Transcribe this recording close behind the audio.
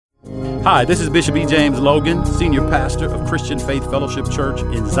Hi, this is Bishop E. James Logan, Senior Pastor of Christian Faith Fellowship Church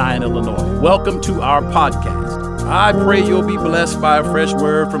in Zion, Illinois. Welcome to our podcast. I pray you'll be blessed by a fresh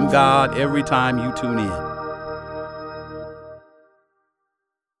word from God every time you tune in.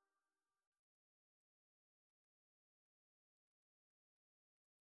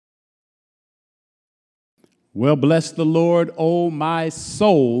 Well, bless the Lord, O my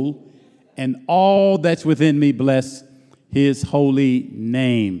soul, and all that's within me, bless his holy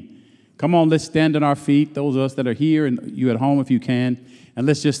name. Come on, let's stand on our feet, those of us that are here and you at home if you can, and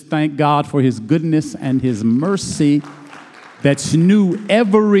let's just thank God for his goodness and his mercy that's new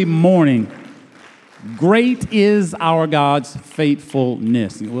every morning. Great is our God's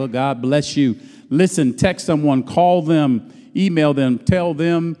faithfulness. Well, God bless you. Listen, text someone, call them, email them, tell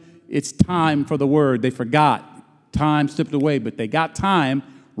them it's time for the word. They forgot. Time slipped away, but they got time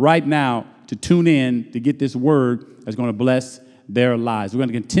right now to tune in to get this word that's going to bless their lives. We're going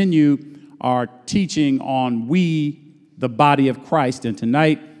to continue our teaching on we, the body of Christ. And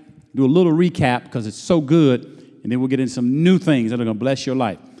tonight, do a little recap because it's so good. And then we'll get into some new things that are going to bless your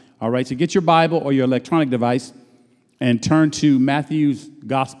life. All right, so get your Bible or your electronic device and turn to Matthew's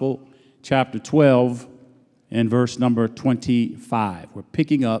Gospel, chapter 12, and verse number 25. We're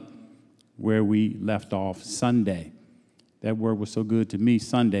picking up where we left off Sunday. That word was so good to me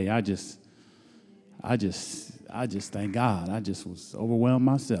Sunday. I just thank God. I just was overwhelmed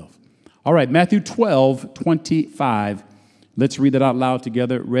myself. All right, Matthew 12, 25. Let's read that out loud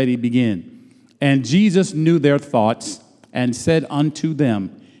together. Ready, begin. And Jesus knew their thoughts and said unto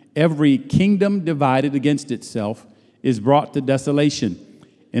them, every kingdom divided against itself is brought to desolation,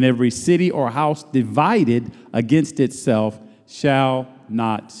 and every city or house divided against itself shall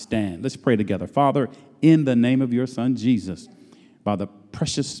not stand. Let's pray together. Father, in the name of your Son, Jesus, by the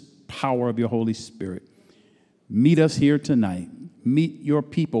precious power of your Holy Spirit, meet us here tonight. Meet your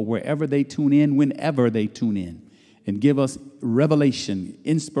people wherever they tune in, whenever they tune in, and give us revelation,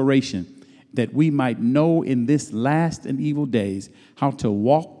 inspiration, that we might know in this last and evil days how to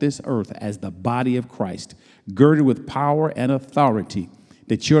walk this earth as the body of Christ, girded with power and authority,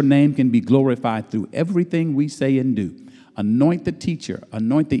 that your name can be glorified through everything we say and do. Anoint the teacher,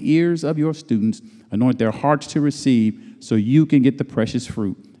 anoint the ears of your students, anoint their hearts to receive so you can get the precious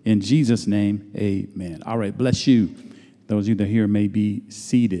fruit. In Jesus' name, amen. All right, bless you. Those of you that are here may be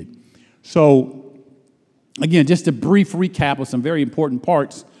seated. So, again, just a brief recap of some very important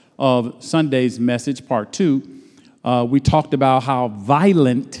parts of Sunday's message, part 2. We talked about how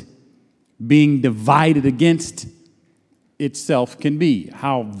violent being divided against itself can be,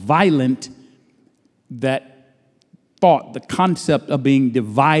 how violent that thought, the concept of being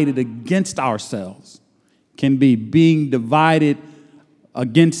divided against ourselves can be, being divided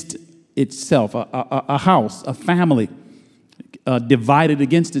against itself, a house, a family divided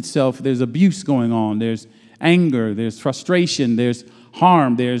against itself. There's abuse going on. There's anger. There's frustration. There's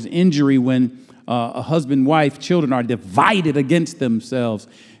harm. There's injury when a husband, wife, children are divided against themselves.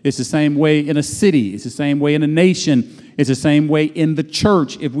 It's the same way in a city. It's the same way in a nation. It's the same way in the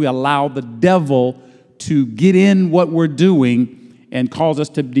church if we allow the devil to get in what we're doing and cause us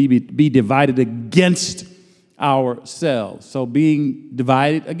to be divided against ourselves. So being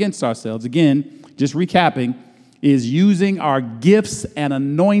divided against ourselves, again, just recapping, is using our gifts and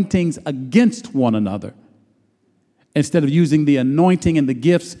anointings against one another instead of using the anointing and the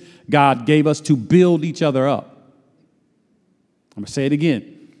gifts God gave us to build each other up. I'm going to say it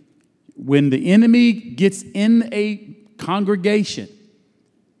again. When the enemy gets in a congregation,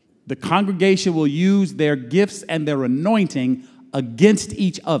 the congregation will use their gifts and their anointing against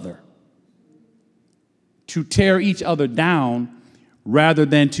each other to tear each other down rather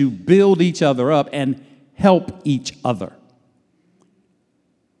than to build each other up and help each other.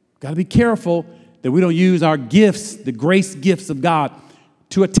 Got to be careful that we don't use our gifts, the grace gifts of God,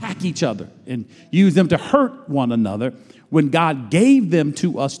 to attack each other and use them to hurt one another when God gave them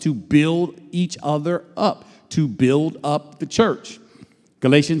to us to build each other up, to build up the church.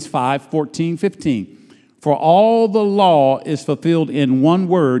 Galatians 5:14-15. For all the law is fulfilled in one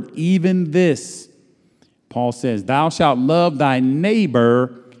word, even this. Paul says, thou shalt love thy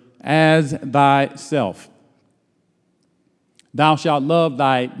neighbor as thyself. Thou shalt love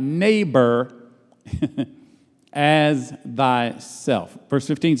thy neighbor as thyself. Verse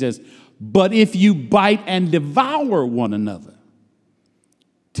 15 says, but if you bite and devour one another,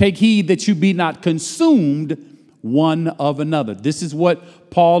 take heed that you be not consumed one of another. This is what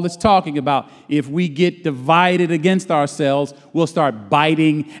Paul is talking about. If we get divided against ourselves, we'll start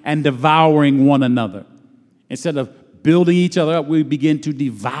biting and devouring one another. Instead of building each other up, we begin to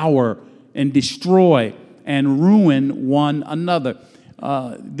devour and destroy and ruin one another.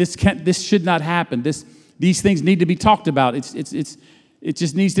 This should not happen. These things need to be talked about. It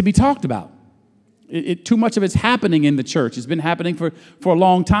just needs to be talked about. Too much of it's happening in the church. It's been happening for a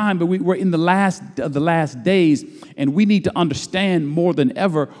long time, but we're in the last of the last days, and we need to understand more than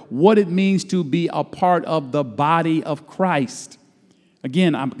ever what it means to be a part of the body of Christ.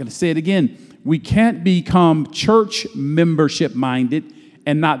 Again, I'm going to say it again. We can't become church membership minded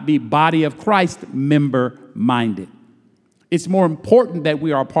and not be body of Christ member minded. It's more important that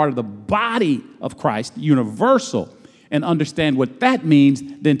we are a part of the body of Christ, universal, and understand what that means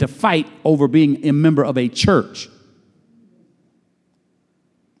than to fight over being a member of a church.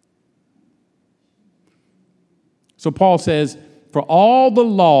 So Paul says, for all the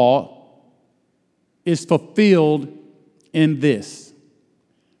law is fulfilled in this,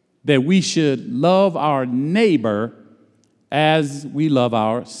 that we should love our neighbor as we love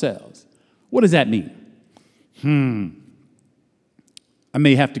ourselves. What does that mean? I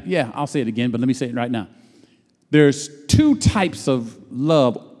may have to, I'll say it again, but let me say it right now. There's two types of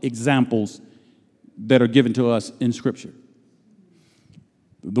love examples that are given to us in Scripture.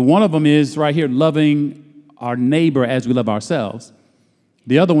 The one of them is right here, loving our neighbor as we love ourselves.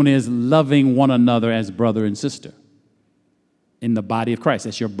 The other one is loving one another as brother and sister in the body of Christ.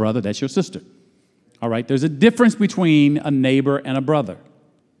 That's your brother, that's your sister. All right, there's a difference between a neighbor and a brother.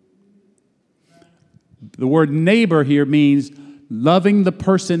 The word neighbor here means loving the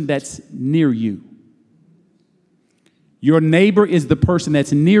person that's near you. Your neighbor is the person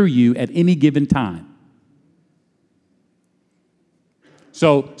that's near you at any given time.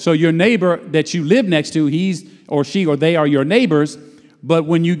 So your neighbor that you live next to, he's or she or they are your neighbors, but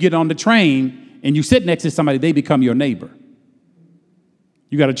when you get on the train and you sit next to somebody, they become your neighbor.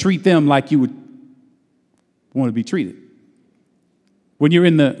 You got to treat them like you would want to be treated. When you're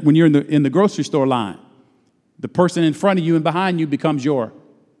in the grocery store line, the person in front of you and behind you becomes your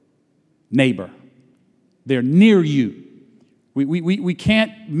neighbor. They're near you. We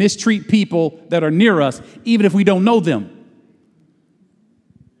can't mistreat people that are near us, even if we don't know them.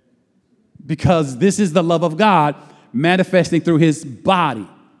 Because this is the love of God manifesting through his body.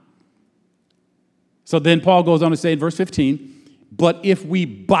 So then Paul goes on to say in verse 15, but if we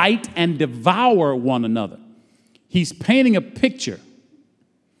bite and devour one another, he's painting a picture.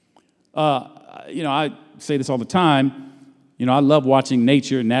 I say this all the time. I love watching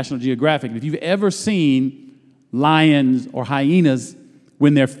nature, National Geographic. If you've ever seen lions or hyenas,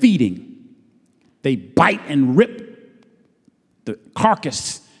 when they're feeding, they bite and rip the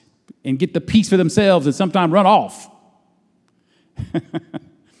carcass and get the piece for themselves and sometimes run off.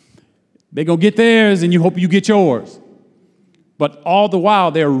 They're going to get theirs and you hope you get yours. But all the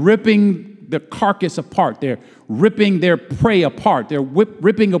while, they're ripping the carcass apart. They're ripping their prey apart. They're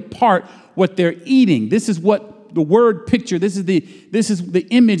ripping apart what they're eating. This is what the word picture, this is the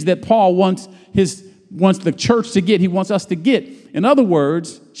image that Paul wants the church to get. He wants us to get. In other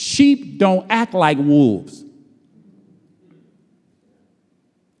words, sheep don't act like wolves.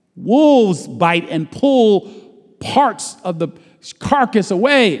 Wolves bite and pull parts of the carcass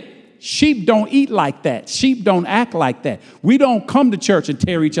away. Sheep don't eat like that. Sheep don't act like that. We don't come to church and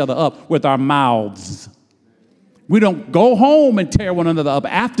tear each other up with our mouths. We don't go home and tear one another up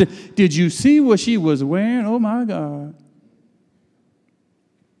after. Did you see what she was wearing? Oh, my God.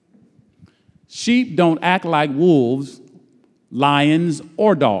 Sheep don't act like wolves, lions,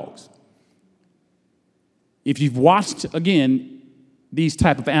 or dogs. If you've watched, again, these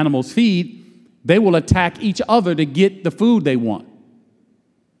type of animals feed, they will attack each other to get the food they want.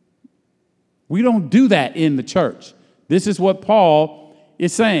 We don't do that in the church. This is what Paul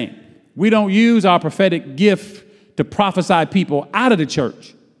is saying. We don't use our prophetic gift to prophesy people out of the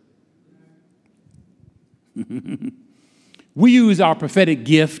church. We use our prophetic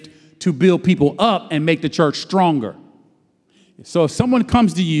gift to build people up and make the church stronger. So if someone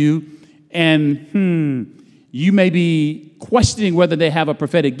comes to you and you may be questioning whether they have a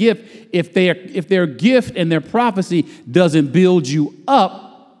prophetic gift, if their gift and their prophecy doesn't build you up,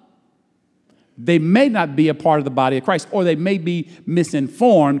 they may not be a part of the body of Christ, or they may be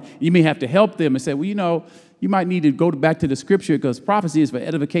misinformed. You may have to help them and say, well, you might need to go back to the scripture because prophecy is for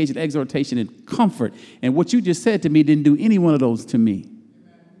edification, exhortation, and comfort. And what you just said to me didn't do any one of those to me.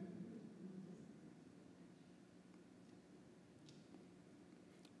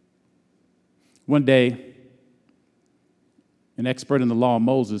 One day, an expert in the law of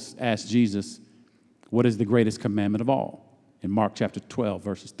Moses asked Jesus, what is the greatest commandment of all? In Mark chapter 12,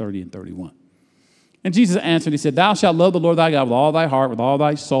 verses 30 and 31. And Jesus answered, he said, thou shalt love the Lord thy God with all thy heart, with all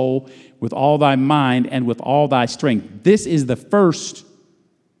thy soul, with all thy mind, and with all thy strength. This is the first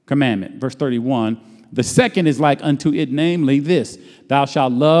commandment. Verse 31, The second is like unto it, namely this: thou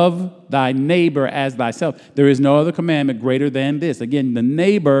shalt love thy neighbor as thyself. There is no other commandment greater than this. Again, the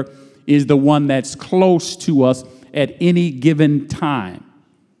neighbor is the one that's close to us at any given time.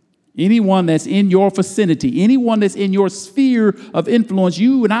 Anyone that's in your vicinity, anyone that's in your sphere of influence,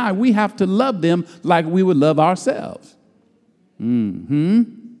 you and I, we have to love them like we would love ourselves.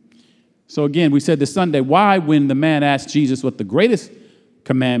 So again, we said this Sunday, why, when the man asked Jesus what the greatest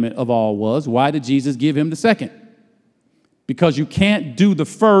commandment of all was, why did Jesus give him the second? Because you can't do the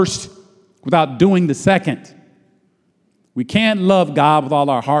first without doing the second. We can't love God with all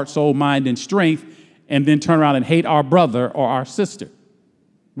our heart, soul, mind, and strength and then turn around and hate our brother or our sister.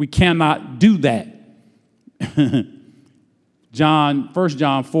 We cannot do that. 1 John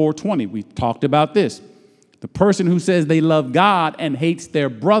 4:20, we talked about this. The person who says they love God and hates their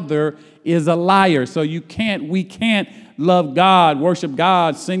brother is a liar. So we can't love God, worship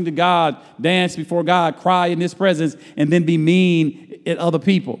God, sing to God, dance before God, cry in his presence, and then be mean at other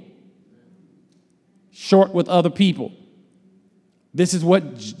people, short with other people. This is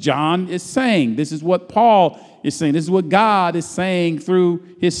what John is saying. This is what Paul is saying. This is what God is saying through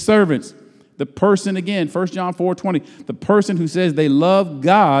his servants. The person, again, 1 John 4:20, the person who says they love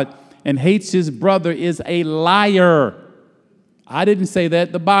God and hates his brother is a liar. I didn't say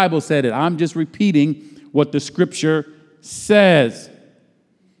that. The Bible said it. I'm just repeating what the scripture says.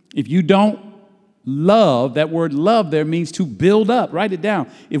 If you don't love, that word love there means to build up. Write it down.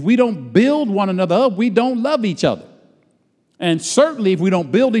 If we don't build one another up, we don't love each other. And certainly if we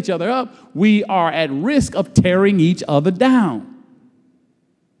don't build each other up, we are at risk of tearing each other down.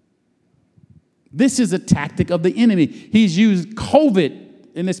 This is a tactic of the enemy. He's used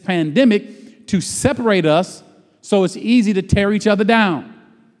COVID in this pandemic to separate us so it's easy to tear each other down.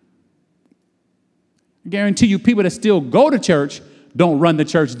 I guarantee you people that still go to church don't run the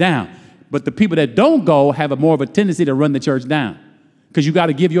church down. But the people that don't go have more of a tendency to run the church down because you got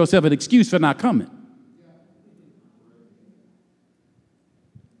to give yourself an excuse for not coming.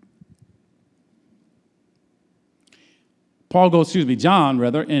 John,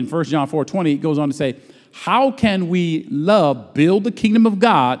 in 1 John 4:20, goes on to say, how can we build the kingdom of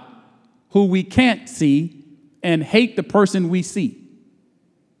God who we can't see and hate the person we see?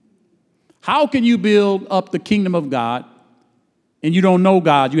 How can you build up the kingdom of God and you don't know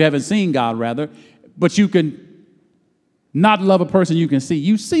God, you haven't seen God rather, but you can not love a person you can see?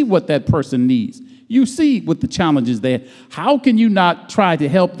 You see what that person needs. You see what the challenges there. How can you not try to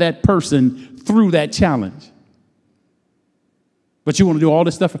help that person through that challenge? But you want to do all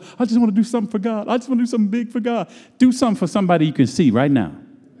this stuff. I just want to do something for God. I just want to do something big for God. Do something for somebody you can see right now.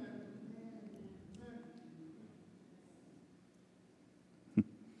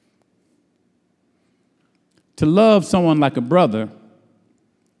 To love someone like a brother,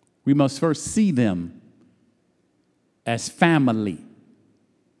 we must first see them as family.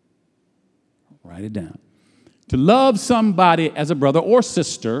 Write it down. To love somebody as a brother or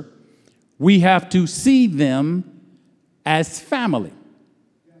sister, we have to see them as family.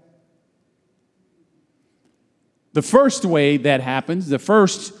 The first way that happens, the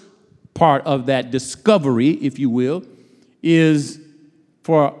first part of that discovery, if you will, is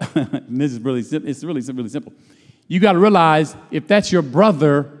for, this is really simple. It's really simple. You got to realize if that's your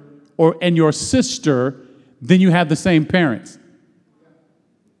brother and your sister, then you have the same parents.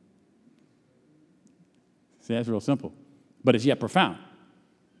 See, that's real simple, but it's yet profound.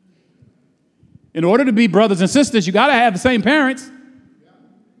 In order to be brothers and sisters, you got to have the same parents.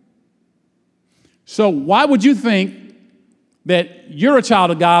 So why would you think that you're a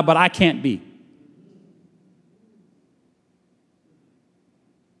child of God, but I can't be?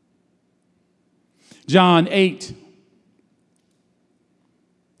 John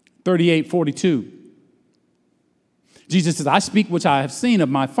 8:38-42. Jesus says, I speak which I have seen of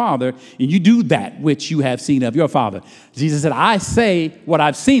my Father, and you do that which you have seen of your father. Jesus said, I say what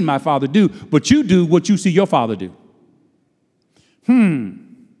I've seen my Father do, but you do what you see your Father do.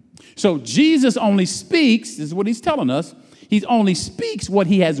 So Jesus only speaks, this is what he's telling us, he only speaks what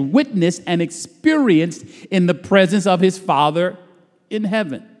he has witnessed and experienced in the presence of his Father in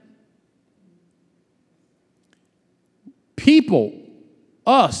heaven. People,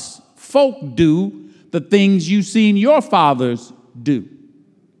 us, folk do the things you've seen your fathers do.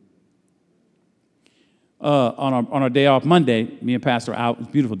 On our day off Monday, me and Pastor were out. It was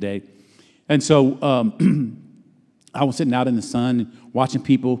a beautiful day. And so I was sitting out in the sun, watching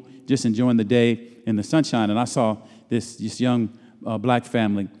people just enjoying the day in the sunshine. And I saw this young black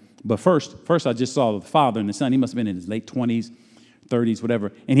family. But first I just saw the father and the son. He must have been in his late 20s, 30s,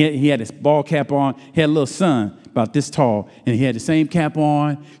 whatever. And he had his ball cap on. He had a little son about this tall. And he had the same cap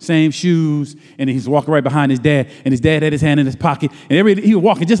on, same shoes. And he was walking right behind his dad. And his dad had his hand in his pocket. And he was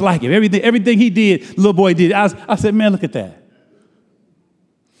walking just like him. Everything he did, the little boy did. I said, man, look at that.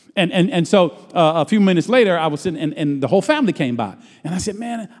 And so a few minutes later, I was sitting, and the whole family came by. And I said,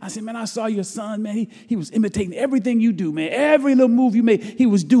 man, I saw your son, man. He was imitating everything you do, man. Every little move you made, he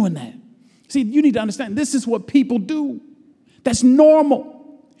was doing that. See, you need to understand, this is what people do. That's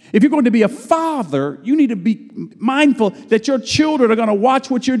normal. If you're going to be a father, you need to be mindful that your children are going to watch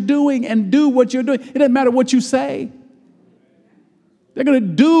what you're doing and do what you're doing. It doesn't matter what you say. They're going to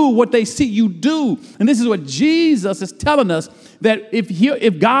do what they see you do. And this is what Jesus is telling us, that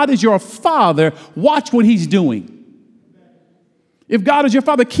if God is your father, watch what he's doing. If God is your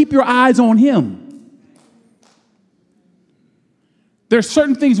father, keep your eyes on him. There are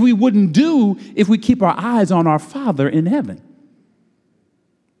certain things we wouldn't do if we keep our eyes on our Father in heaven.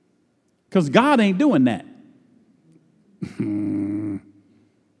 Because God ain't doing that.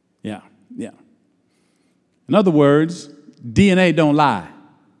 Yeah. In other words, DNA don't lie.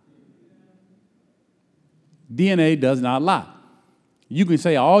 DNA does not lie. You can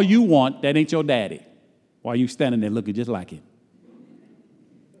say all you want, that ain't your daddy, while you standing there looking just like him.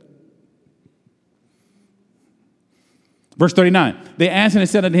 Verse 39, they answered and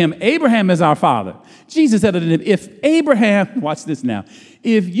said unto him, Abraham is our father. Jesus said unto them, if Abraham, watch this now,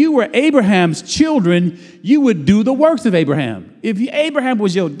 if you were Abraham's children, you would do the works of Abraham. If Abraham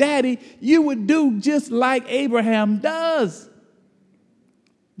was your daddy, you would do just like Abraham does.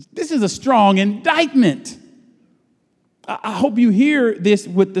 This is a strong indictment. I hope you hear this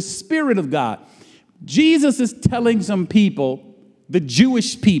with the Spirit of God. Jesus is telling some people, the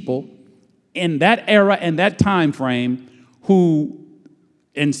Jewish people in that era and that time frame, who,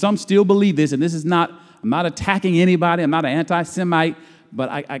 and some still believe this, and this is not, I'm not attacking anybody, I'm not an anti-Semite, but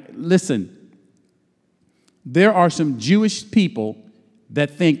I listen, there are some Jewish people that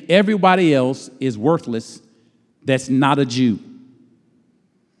think everybody else is worthless that's not a Jew.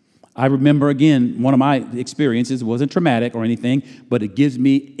 I remember, again, one of my experiences, it wasn't traumatic or anything, but it gives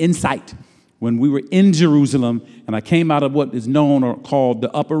me insight. When we were in Jerusalem, and I came out of what is known or called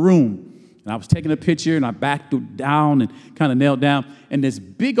the upper room, and I was taking a picture, and I backed down and kind of knelt down, and this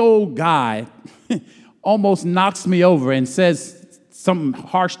big old guy almost knocks me over and says something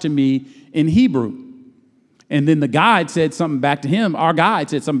harsh to me in Hebrew. And then the guide said something back to him. Our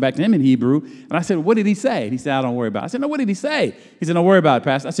guide said something back to him in Hebrew. And I said, what did he say? And he said, I don't worry about it. I said, no, what did he say? He said, don't worry about it,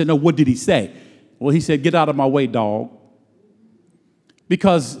 Pastor. I said, no, what did he say? Well, he said, get out of my way, dog.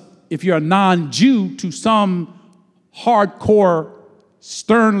 Because if you're a non-Jew to some hardcore,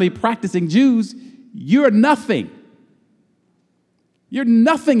 sternly practicing Jews, you're nothing. You're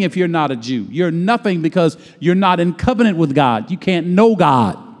nothing if you're not a Jew. You're nothing because you're not in covenant with God. You can't know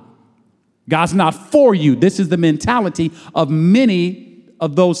God. God's not for you. This is the mentality of many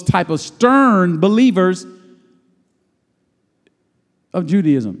of those type of stern believers of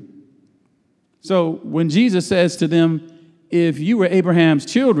Judaism. So when Jesus says to them, if you were Abraham's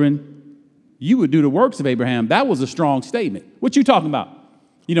children, you would do the works of Abraham, that was a strong statement. What you talking about?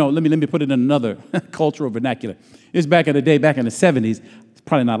 You know, let me put it in another cultural vernacular. It's back in the day, back in the 70s. It's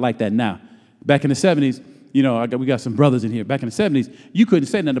probably not like that now. Back in the 70s, you know, we got some brothers in here. Back in the 70s, you couldn't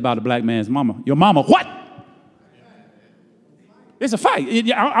say nothing about a black man's mama. Your mama, what? It's a fight.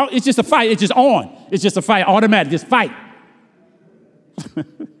 It's just a fight. It's just on. It's just a fight, automatic. Just fight.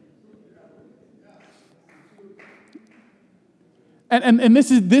 And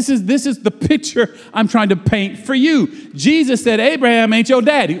this is the picture I'm trying to paint for you. Jesus said, Abraham ain't your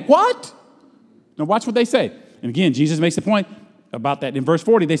daddy. What? Now watch what they say. And again, Jesus makes the point about that in verse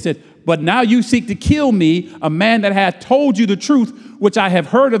 40. They said, but now you seek to kill me, a man that hath told you the truth, which I have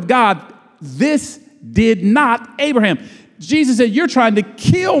heard of God. This did not Abraham. Jesus said, you're trying to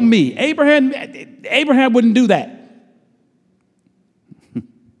kill me. Abraham wouldn't do that.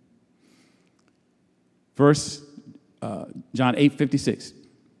 Verse John 8:56.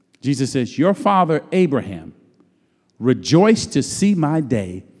 Jesus says, your father Abraham rejoiced to see my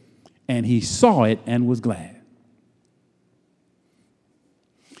day, and he saw it and was glad.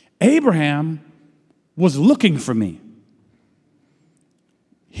 Abraham was looking for me.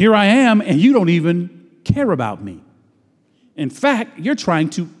 Here I am, and you don't even care about me. In fact, you're trying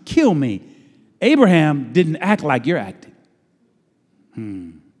to kill me. Abraham didn't act like you're acting.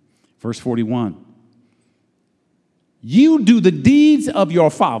 Verse 41. You do the deeds of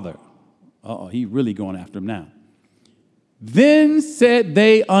your father. He's really going after him now. Then said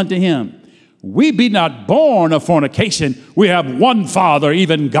they unto him, we be not born of fornication. We have one Father,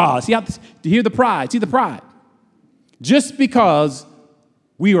 even God. See, you hear the pride. See the pride. Just because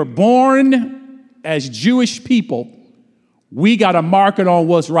We were born as Jewish people. We got to mark it on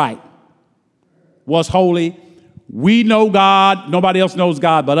what's right, what's holy. We know God. Nobody else knows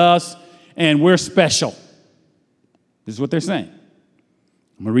God but us, and we're special. This is what they're saying.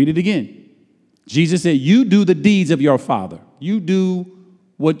 I'm going to read it again. Jesus said, you do the deeds of your father. You do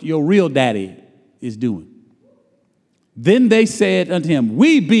what your real daddy is doing. Then they said unto him,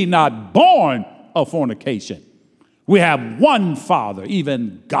 we be not born of fornication. We have one Father,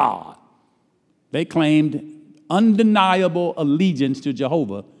 even God. They claimed undeniable allegiance to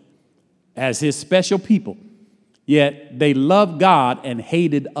Jehovah as his special people, yet they loved God and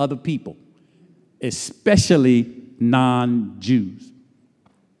hated other people, especially non-Jews.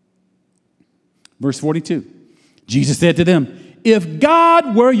 Verse 42, Jesus said to them, if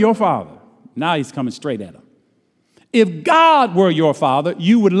God were your father, now he's coming straight at them. If God were your father,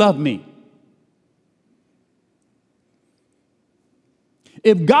 you would love me.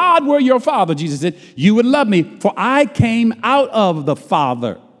 If God were your father, Jesus said, you would love me, for I came out of the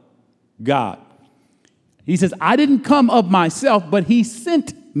Father, God. He says, I didn't come of myself, but he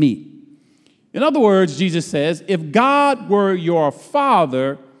sent me. In other words, Jesus says, if God were your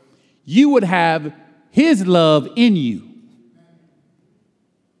father, you would have his love in you.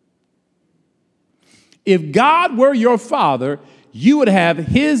 If God were your father, you would have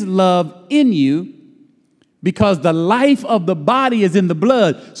his love in you, because the life of the body is in the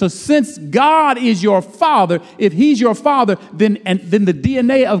blood. So since God is your father, if he's your father, then the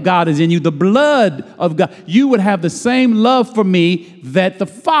DNA of God is in you, the blood of God. You would have the same love for me that the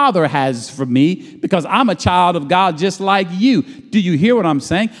Father has for me, because I'm a child of God just like you. Do you hear what I'm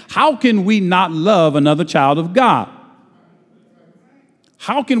saying? How can we not love another child of God?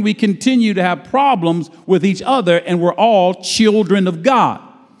 How can we continue to have problems with each other and we're all children of God?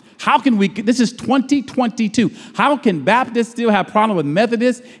 How can we, this is 2022. How can Baptists still have a problem with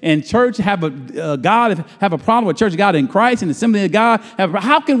Methodists and church have a problem with Church of God in Christ and Assembly of God?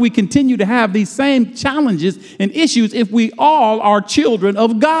 How can we continue to have these same challenges and issues if we all are children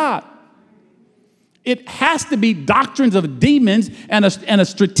of God? It has to be doctrines of demons and a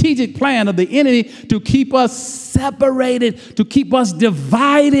strategic plan of the enemy to keep us separated, to keep us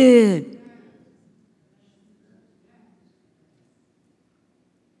divided.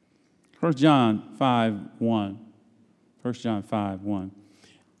 1 John 5:1. 1 John 5:1.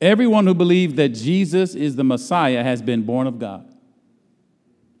 Everyone who believes that Jesus is the Messiah has been born of God.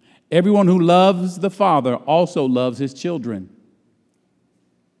 Everyone who loves the Father also loves his children.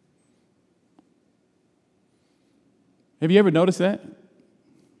 Have you ever noticed that?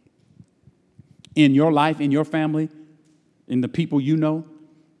 In your life, in your family, in the people you know,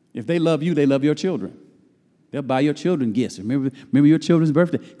 if they love you, they love your children. They'll buy your children gifts. Remember your children's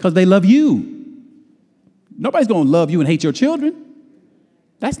birthday, because they love you. Nobody's going to love you and hate your children.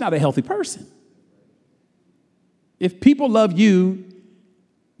 That's not a healthy person. If people love you,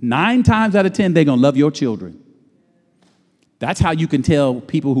 9 times out of 10, they're going to love your children. That's how you can tell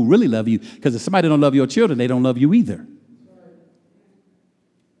people who really love you, because if somebody don't love your children, they don't love you either.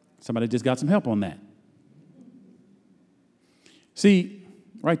 Somebody just got some help on that. See,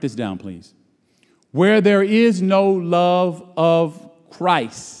 write this down, please. Where there is no love of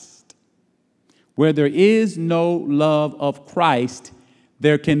Christ, where there is no love of Christ,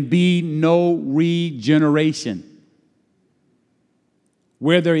 there can be no regeneration.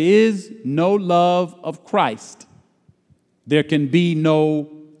 Where there is no love of Christ, there can be no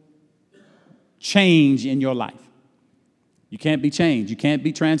change in your life. You can't be changed. You can't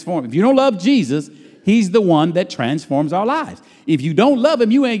be transformed. If you don't love Jesus, he's the one that transforms our lives. If you don't love him,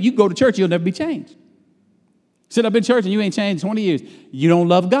 you go to church, you'll never be changed. Sit up in church and you ain't changed 20 years. You don't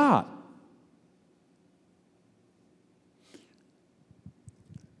love God.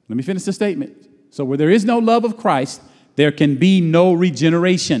 Let me finish the statement. So where there is no love of Christ, there can be no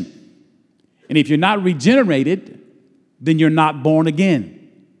regeneration. And if you're not regenerated, then you're not born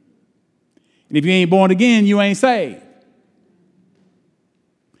again. And if you ain't born again, you ain't saved.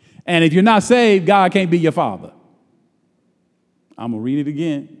 And if you're not saved, God can't be your father. I'm going to read it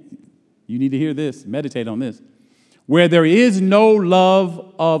again. You need to hear this. Meditate on this. Where there is no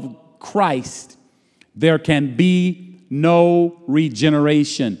love of Christ, there can be no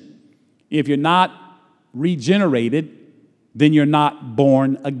regeneration. If you're not regenerated, then you're not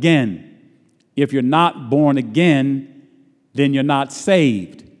born again. If you're not born again, then you're not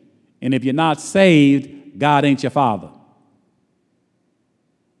saved. And if you're not saved, God ain't your father.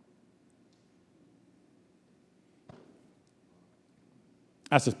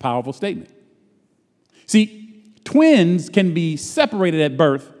 That's a powerful statement. See, twins can be separated at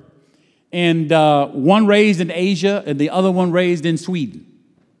birth, and one raised in Asia and the other one raised in Sweden.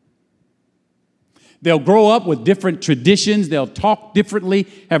 They'll grow up with different traditions. They'll talk differently,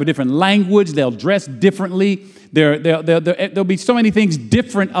 have a different language. They'll dress differently. There'll be so many things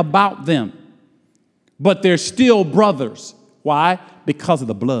different about them. But they're still brothers. Why? Because of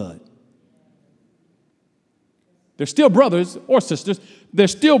the blood. They're still brothers or sisters. They're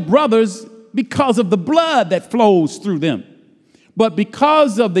still brothers because of the blood that flows through them. But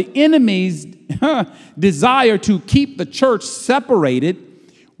because of the enemy's desire to keep the church separated,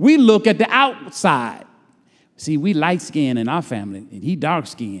 we look at the outside. See, we light-skinned in our family, and he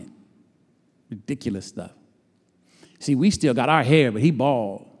dark-skinned. Ridiculous stuff. See, we still got our hair, but he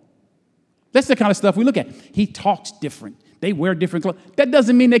bald. That's the kind of stuff we look at. He talks different. They wear different clothes. That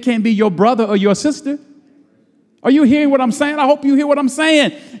doesn't mean they can't be your brother or your sister. Are you hearing what I'm saying? I hope you hear what I'm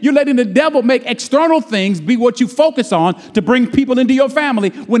saying. You're letting the devil make external things be what you focus on to bring people into your family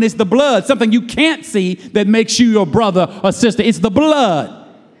when it's the blood, something you can't see that makes you your brother or sister. It's the blood.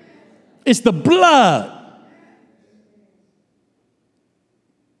 It's the blood.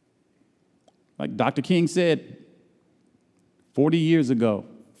 Like Dr. King said 40 years ago,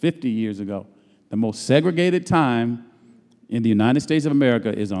 50 years ago, the most segregated time in the United States of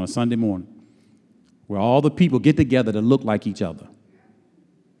America is on a Sunday morning, where all the people get together to look like each other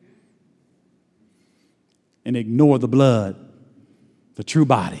and ignore the blood, the true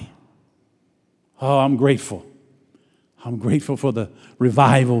body. Oh, I'm grateful. I'm grateful for the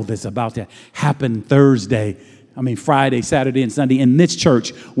revival that's about to happen Friday, Saturday, and Sunday in this church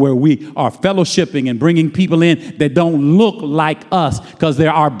where we are fellowshipping and bringing people in that don't look like us because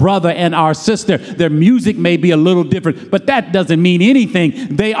they're our brother and our sister. Their music may be a little different, but that doesn't mean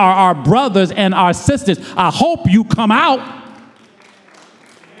anything. They are our brothers and our sisters. I hope you come out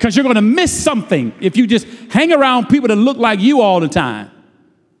because you're going to miss something if you just hang around people that look like you all the time.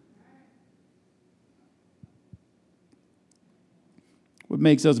 What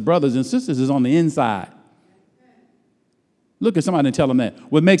makes us brothers and sisters is on the inside. Look at somebody and tell them that.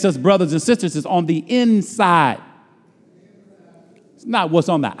 What makes us brothers and sisters is on the inside. It's not what's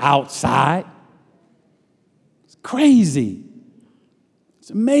on the outside. It's crazy. It's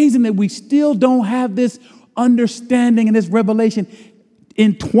amazing that we still don't have this understanding and this revelation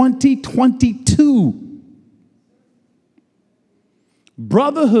in 2022.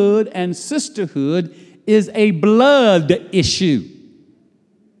 Brotherhood and sisterhood is a blood issue.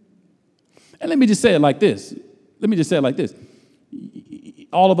 And let me just say it like this.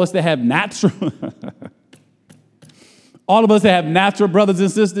 All of us that have natural, brothers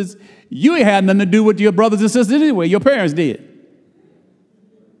and sisters, you ain't had nothing to do with your brothers and sisters anyway. Your parents did.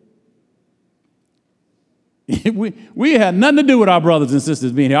 we had nothing to do with our brothers and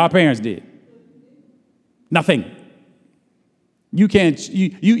sisters being here. Our parents did. Nothing. You can't,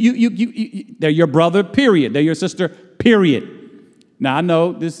 they're your brother, period. They're your sister, period. Now, I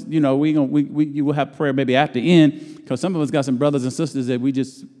know this, you will have prayer maybe after the end because some of us got some brothers and sisters that we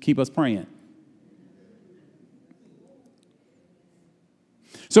just keep us praying.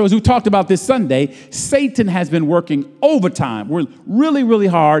 So as we talked about this Sunday, Satan has been working overtime. We're really, really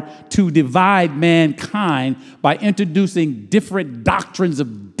hard to divide mankind by introducing different doctrines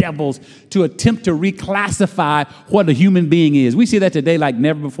of devils to attempt to reclassify what a human being is. We see that today like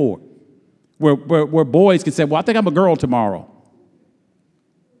never before, where boys can say, well, I think I'm a girl tomorrow.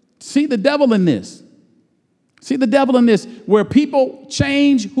 See the devil in this. Where people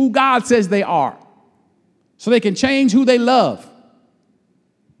change who God says they are so they can change who they love.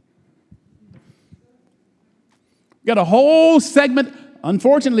 Got a whole segment,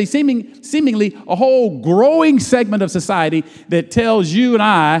 unfortunately, seemingly a whole growing segment of society that tells you and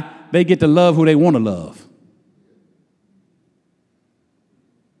I they get to love who they want to love.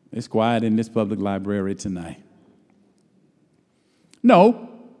 It's quiet in this public library tonight. No.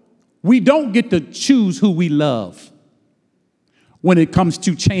 We don't get to choose who we love when it comes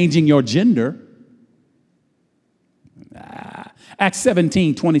to changing your gender. Acts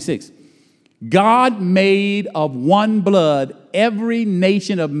 17:26. God made of one blood every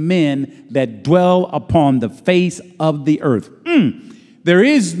nation of men that dwell upon the face of the earth. There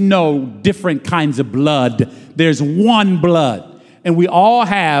is no different kinds of blood. There's one blood. And we all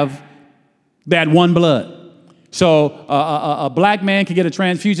have that one blood. So a black man can get a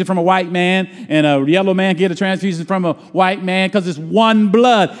transfusion from a white man, and a yellow man can get a transfusion from a white man because it's one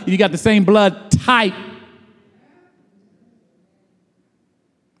blood. You got the same blood type.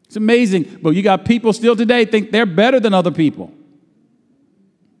 It's amazing. But you got people still today think they're better than other people.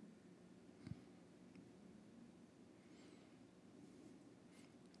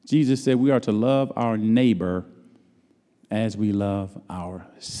 Jesus said we are to love our neighbor as we love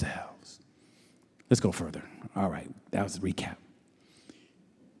ourselves. Let's go further. All right, that was a recap.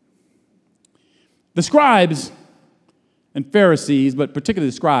 The scribes and Pharisees, but particularly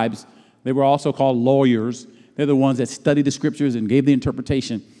the scribes, they were also called lawyers. They're the ones that studied the scriptures and gave the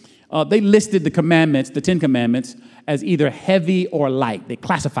interpretation. They listed the commandments, the 10 commandments, as either heavy or light. They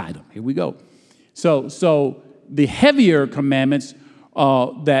classified them. Here we go. So the heavier commandments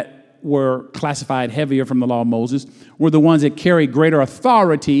that were classified heavier from the law of Moses were the ones that carried greater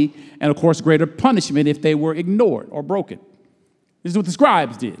authority and, of course, greater punishment if they were ignored or broken. This is what the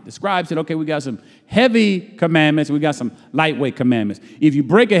scribes did. The scribes said, okay, we got some heavy commandments, we got some lightweight commandments. If you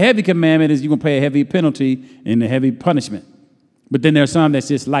break a heavy commandment, you're going to pay a heavy penalty and a heavy punishment. But then there's some that's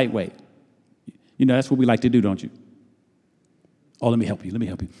just lightweight. You know, that's what we like to do, don't you? Oh, let me help you.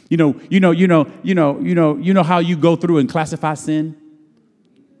 You know how you go through and classify sin?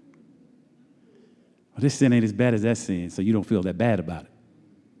 Well, this sin ain't as bad as that sin, so you don't feel that bad about it.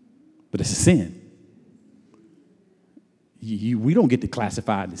 But it's a sin. We don't get to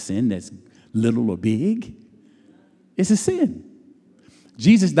classify the sin that's little or big. It's a sin.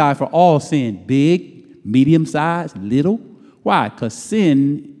 Jesus died for all sin, big, medium size, little. Why? Because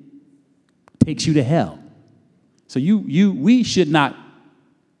sin takes you to hell. So we should not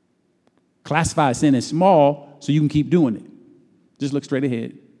classify sin as small so you can keep doing it. Just look straight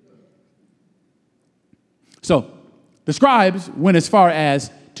ahead. So the scribes went as far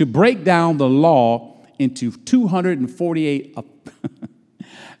as to break down the law into 248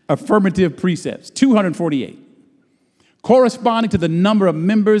 affirmative precepts, 248, corresponding to the number of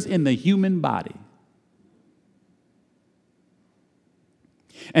members in the human body.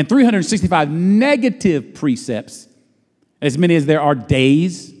 And 365 negative precepts, as many as there are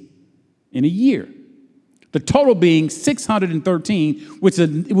days in a year. The total being 613, which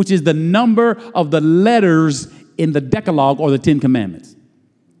is the number of the letters in the Decalogue or the 10 Commandments.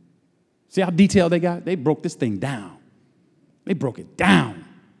 See how detailed they got? They broke this thing down. They broke it down.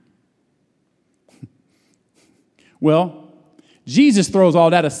 Well, Jesus throws all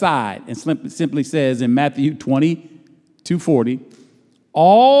that aside and simply says in Matthew 20:240,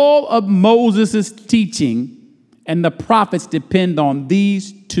 all of Moses' teaching and the prophets depend on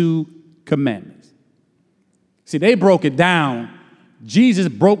these 2 commandments. See, they broke it down. Jesus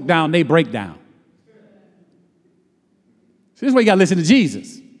broke down, they break down. See, this is why you got to listen to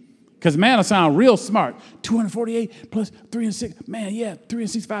Jesus. Because man will sound real smart. 248 plus 306. Man, yeah,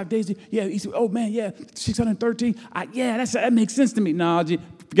 365 days. Yeah, oh man, yeah, 613. That makes sense to me. No,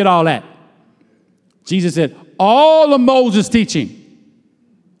 forget all that. Jesus said, all of Moses' teaching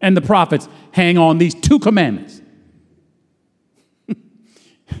and the prophets hang on these 2 commandments.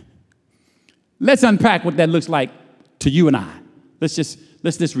 Let's unpack what that looks like to you and I. Let's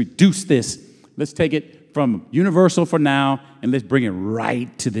just reduce this. Let's take it from universal for now, and let's bring it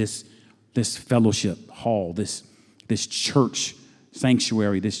right to this fellowship hall, this church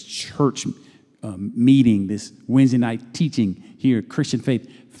sanctuary, this church meeting, this Wednesday night teaching here at Christian Faith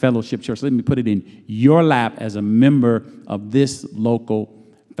Fellowship Church. Let me put it in your lap as a member of this local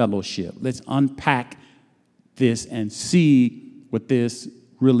fellowship. Let's unpack this and see what this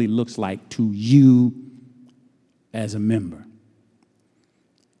really looks like to you as a member.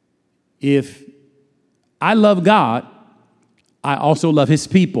 If I love God, I also love his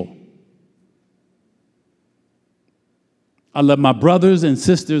people. I love my brothers and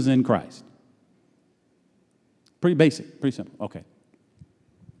sisters in Christ. Pretty basic, pretty simple. Okay.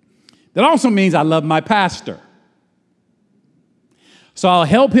 That also means I love my pastor. So I'll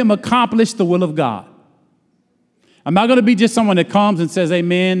help him accomplish the will of God. I'm not going to be just someone that comes and says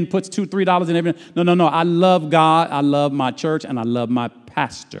amen, puts $2, $3 in everything. No. I love God, I love my church, and I love my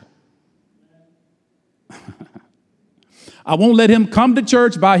pastor. I won't let him come to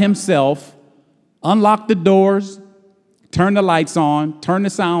church by himself, unlock the doors, turn the lights on, turn the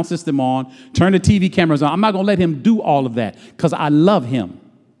sound system on, turn the TV cameras on. I'm not going to let him do all of that because I love him.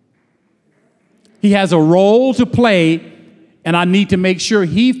 He has a role to play, and I need to make sure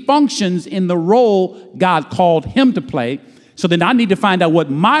he functions in the role God called him to play. So then I need to find out what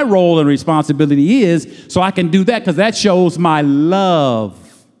my role and responsibility is so I can do that because that shows my love.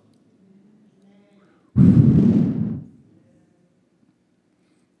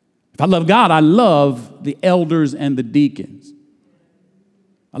 If I love God, I love the elders and the deacons.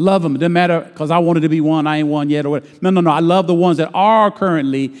 I love them. It doesn't matter because I wanted to be one. I ain't one yet. Or whatever. No. I love the ones that are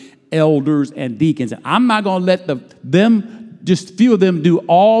currently elders and deacons. And I'm not going to let just few of them do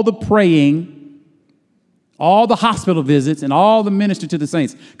all the praying, all the hospital visits, and all the ministry to the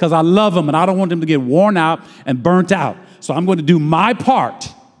saints because I love them and I don't want them to get worn out and burnt out. So I'm going to do my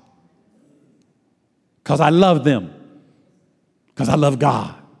part because I love them, because I love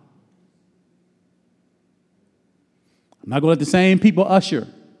God. I'm not going to let the same people usher.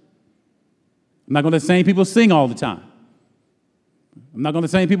 I'm I'm not going to let the same people sing all the time. I'm not going to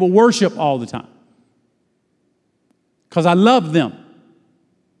let the same people worship all the time. Because I love them.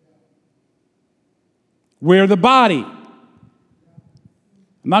 We're the body. I'm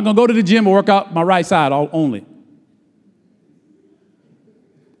not going to go to the gym and work out my right side only.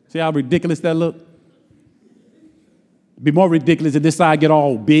 See how ridiculous that look? It'd be more ridiculous if this side get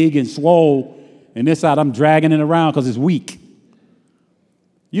all big and swole, and this side I'm dragging it around because it's weak.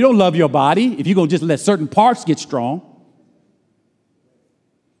 You don't love your body if you're going to just let certain parts get strong.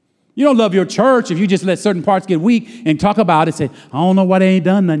 You don't love your church if you just let certain parts get weak and talk about it, say, I don't know why they ain't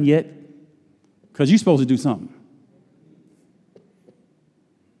done nothing yet, because you're supposed to do something.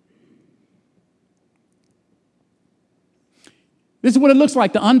 This is what it looks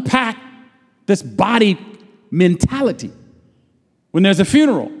like to unpack this body mentality. When there's a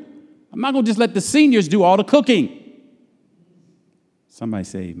funeral, I'm not going to just let the seniors do all the cooking. Somebody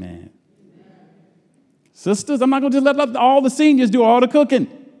say amen. Sisters, I'm not going to just let all the seniors do all the cooking.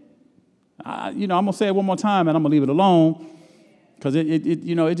 I'm going to say it one more time and I'm going to leave it alone because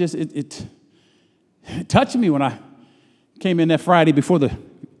it touched me when I came in that Friday before the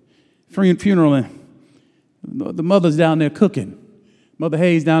funeral and the mother's down there cooking. Mother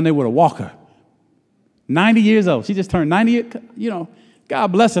Hayes down there with a walker. 90 years old. She just turned 90. God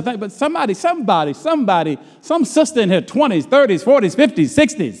bless her. But somebody, some sister in her 20s, 30s, 40s, 50s,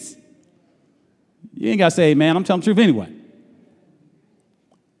 60s. You ain't got to say, man, I'm telling the truth anyway.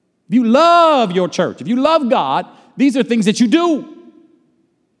 If you love your church, if you love God, these are things that you do.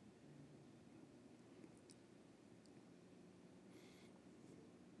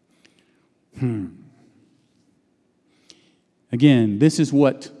 Again, this is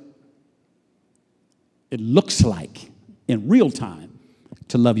what it looks like in real time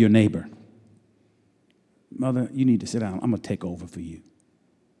to love your neighbor. Mother, you need to sit down. I'm going to take over for you.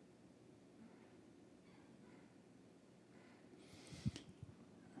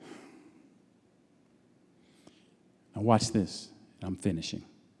 Now watch this. I'm finishing.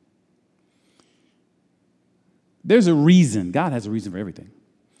 There's a reason. God has a reason for everything.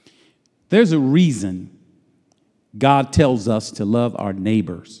 There's a reason God tells us to love our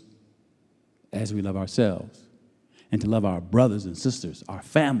neighbors as we love ourselves and to love our brothers and sisters, our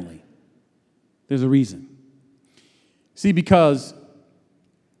family. There's a reason. See, because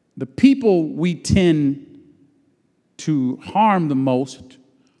the people we tend to harm the most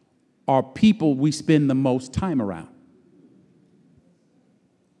are people we spend the most time around.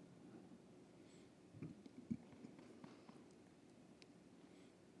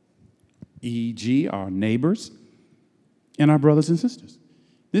 E.g., our neighbors and our brothers and sisters.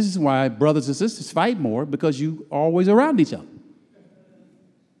 This is why brothers and sisters fight more, because you are always around each other.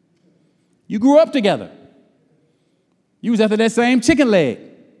 You grew up together. You was after that same chicken leg.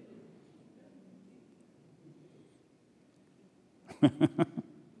 I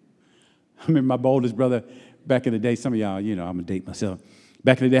remember my oldest brother back in the day. Some of y'all, I'm going to date myself.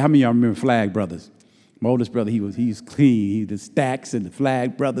 Back in the day, how many of y'all remember Flag Brothers? My oldest brother, he was clean. He the Stacks and the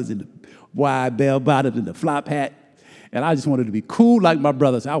Flag Brothers and the wide bell bottoms and the flop hat. And I just wanted to be cool like my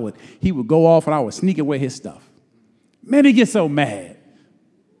brothers. He would go off and I would sneak away his stuff. Man, he gets so mad.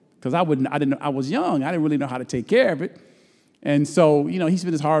 Because I was young. I didn't really know how to take care of it. And so, he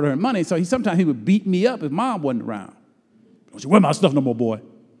spent his hard-earned money. So sometimes he would beat me up if mom wasn't around. Don't you wear my stuff no more, boy.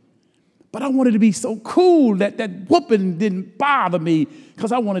 But I wanted to be so cool that whooping didn't bother me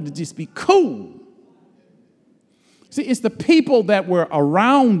because I wanted to just be cool. See, it's the people that we're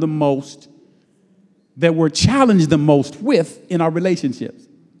around the most that we're challenged the most with in our relationships.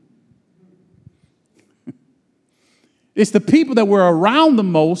 It's the people that we're around the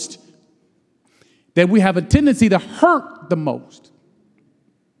most that we have a tendency to hurt the most.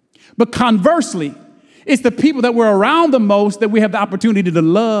 But conversely, it's the people that we're around the most that we have the opportunity to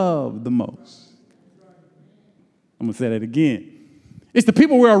love the most. I'm going to say that again. It's the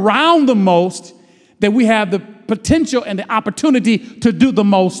people we're around the most that we have the potential and the opportunity to do the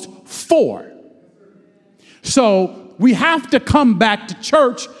most for. So we have to come back to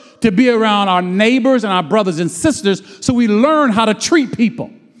church to be around our neighbors and our brothers and sisters so we learn how to treat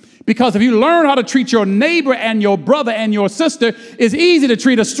people. Because if you learn how to treat your neighbor and your brother and your sister, it's easy to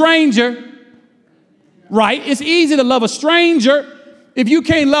treat a stranger, right? It's easy to love a stranger. If you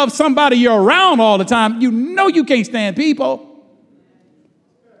can't love somebody you're around all the time, you can't stand people.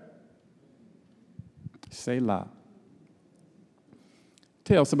 Say la.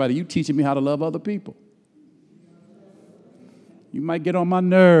 Tell somebody, you teaching me how to love other people. You might get on my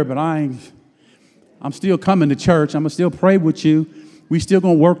nerve, but I'm still coming to church. I'm going to still pray with you. we still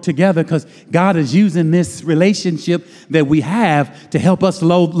going to work together because God is using this relationship that we have to help us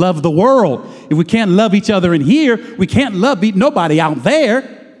love the world. If we can't love each other in here, we can't love nobody out there.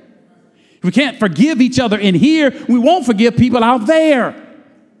 If we can't forgive each other in here, we won't forgive people out there.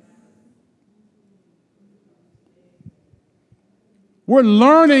 We're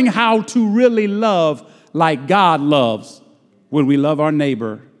learning how to really love like God loves when we love our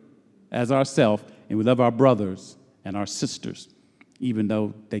neighbor as ourselves and we love our brothers and our sisters, even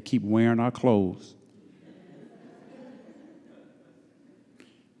though they keep wearing our clothes.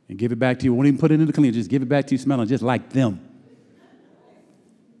 And give it back to you. Won't even put it in the cleaner. Just give it back to you smelling just like them.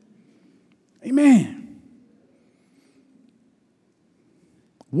 Amen.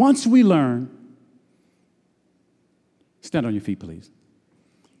 Once we learn, stand on your feet, please.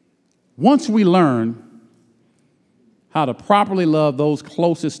 Once we learn how to properly love those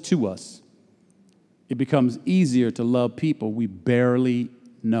closest to us, it becomes easier to love people we barely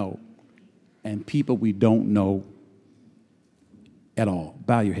know and people we don't know at all.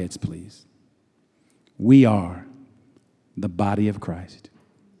 Bow your heads, please. We are the body of Christ,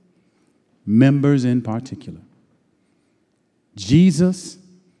 members in particular. Jesus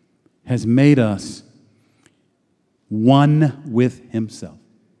has made us one with himself.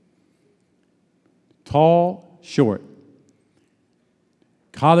 Tall, short,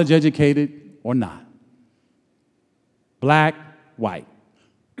 college educated or not, black, white,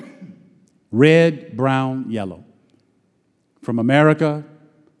 red, brown, yellow. From America,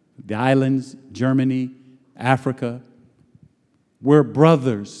 the islands, Germany, Africa, we're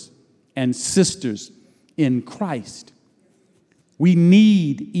brothers and sisters in Christ. We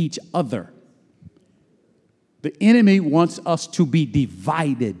need each other. The enemy wants us to be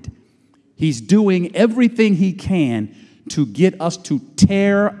divided. He's doing everything he can to get us to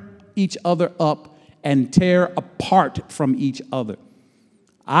tear each other up and tear apart from each other.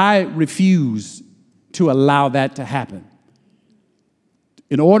 I refuse to allow that to happen.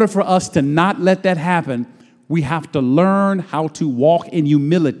 In order for us to not let that happen, we have to learn how to walk in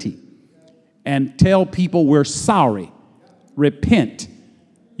humility and tell people we're sorry. Repent.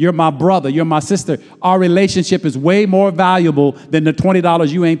 You're my brother. You're my sister. Our relationship is way more valuable than the $20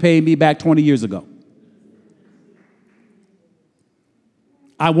 you ain't paid me back 20 years ago.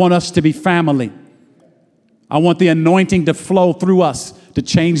 I want us to be family. I want the anointing to flow through us to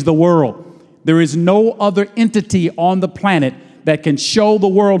change the world. There is no other entity on the planet that can show the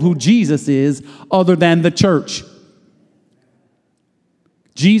world who Jesus is other than the church.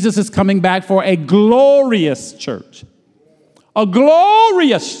 Jesus is coming back for a glorious church. A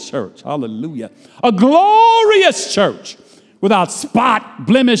glorious church. Hallelujah. A glorious church without spot,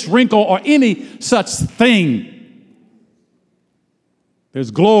 blemish, wrinkle, or any such thing. There's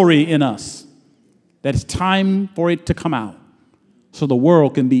glory in us. That it's time for it to come out so the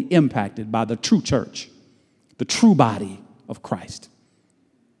world can be impacted by the true church, the true body of Christ.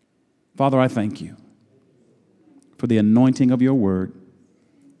 Father, I thank you for the anointing of your word,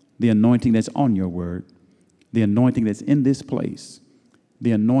 the anointing that's on your word, the anointing that's in this place,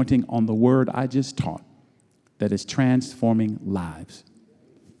 the anointing on the word I just taught that is transforming lives,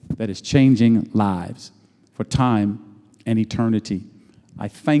 that is changing lives for time and eternity. I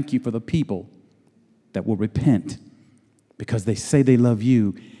thank you for the people that will repent because they say they love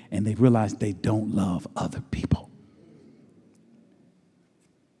you and they realize they don't love other people.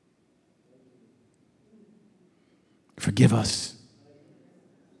 Forgive us.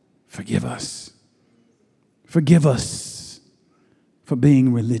 Forgive us. Forgive us for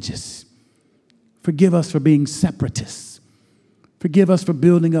being religious. Forgive us for being separatists. Forgive us for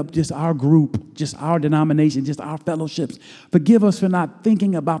building up just our group, just our denomination, just our fellowships. Forgive us for not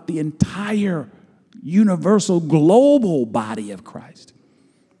thinking about the entire universal, global body of Christ.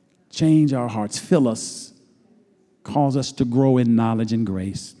 Change our hearts, fill us, cause us to grow in knowledge and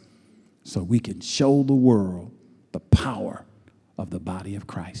grace so we can show the world the power of the body of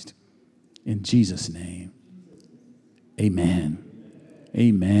Christ. In Jesus' name, amen.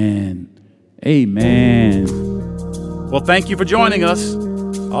 Amen. Amen. Well, thank you for joining us.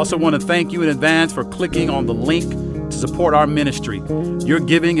 I also want to thank you in advance for clicking on the link to support our ministry. Your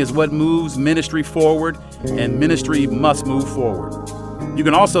giving is what moves ministry forward, and ministry must move forward. You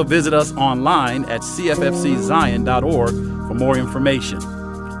can also visit us online at cffczion.org for more information.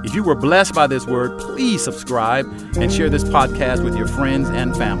 If you were blessed by this word, please subscribe and share this podcast with your friends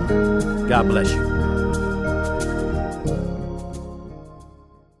and family. God bless you.